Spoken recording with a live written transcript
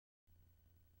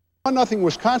1-0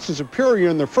 Wisconsin superior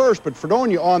in the first, but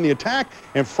Fredonia on the attack,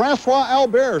 and Francois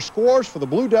Albert scores for the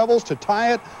Blue Devils to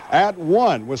tie it at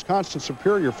 1. Wisconsin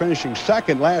superior finishing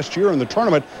second last year in the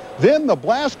tournament. Then the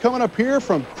blast coming up here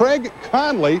from Craig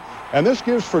Conley, and this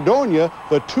gives Fredonia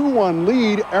the 2-1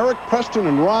 lead. Eric Preston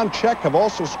and Ron Check have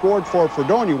also scored for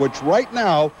Fredonia, which right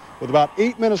now, with about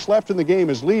 8 minutes left in the game,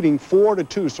 is leading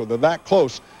 4-2, so they're that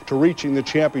close to reaching the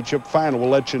championship final. We'll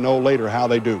let you know later how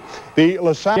they do. The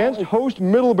LaSalle against host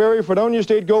Middlebury, Fredonia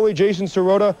State goalie Jason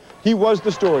Sirota, he was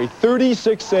the story.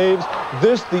 36 saves.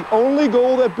 This the only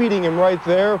goal that beating him right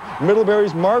there.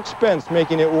 Middlebury's Mark Spence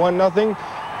making it 1-0.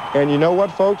 And you know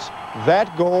what, folks?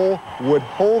 That goal would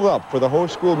hold up for the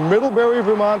host school, Middlebury,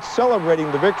 Vermont,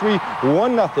 celebrating the victory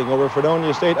 1-0 over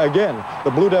Fredonia State. Again,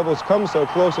 the Blue Devils come so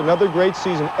close. Another great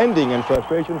season ending in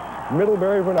frustration.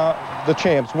 Middlebury, Vermont, the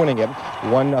champs, winning it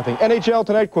 1-0. NHL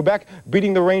tonight, Quebec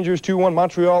beating the Rangers 2-1.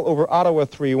 Montreal over Ottawa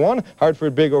 3-1.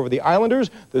 Hartford big over the Islanders.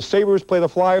 The Sabres play the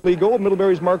Flyer league goal.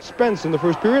 Middlebury's Mark Spence in the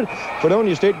first period.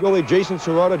 Fredonia State goalie Jason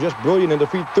Sirota just brilliant in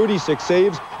defeat, 36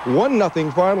 saves.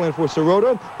 1-0 final, and for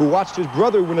Sirota, who watched his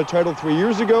brother win a title 3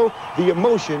 years ago, the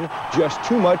emotion just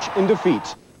too much in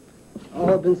defeat.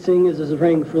 All I've been seeing is his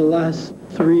ring for the last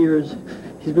 3 years.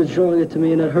 He's been showing it to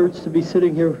me, and it hurts to be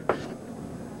sitting here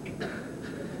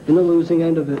in the losing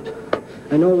end of it.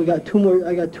 I know I got 2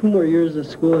 more years of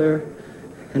school there,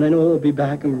 and I know it'll be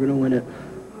back and we're going to win it.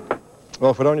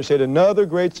 Well, Fredonia State, another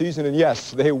great season, and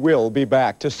yes, they will be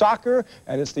back to soccer,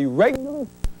 and it's the regular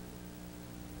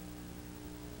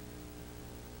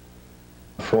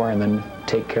and then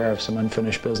take care of some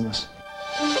unfinished business.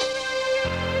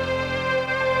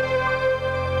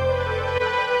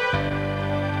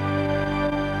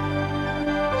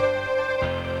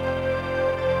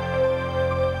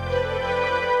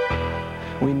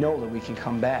 We know that we can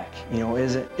come back. You know,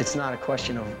 it's not a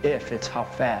question of if, it's how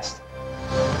fast.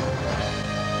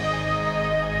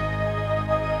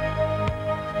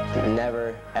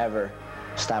 Never, ever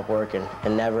stop working,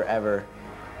 and never, ever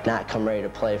not come ready to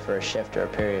play for a shift or a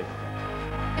period.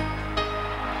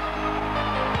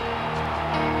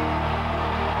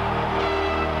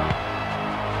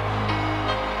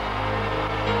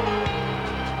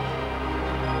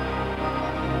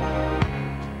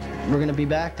 We're going to be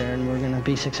back there, and we're going to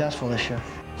be successful this year.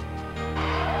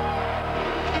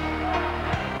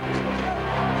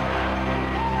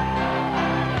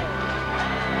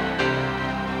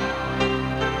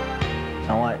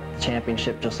 I want a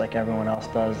championship just like everyone else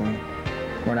does, and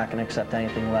we're not going to accept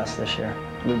anything less this year.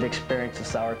 We've experienced a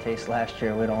sour taste last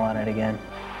year. We don't want it again.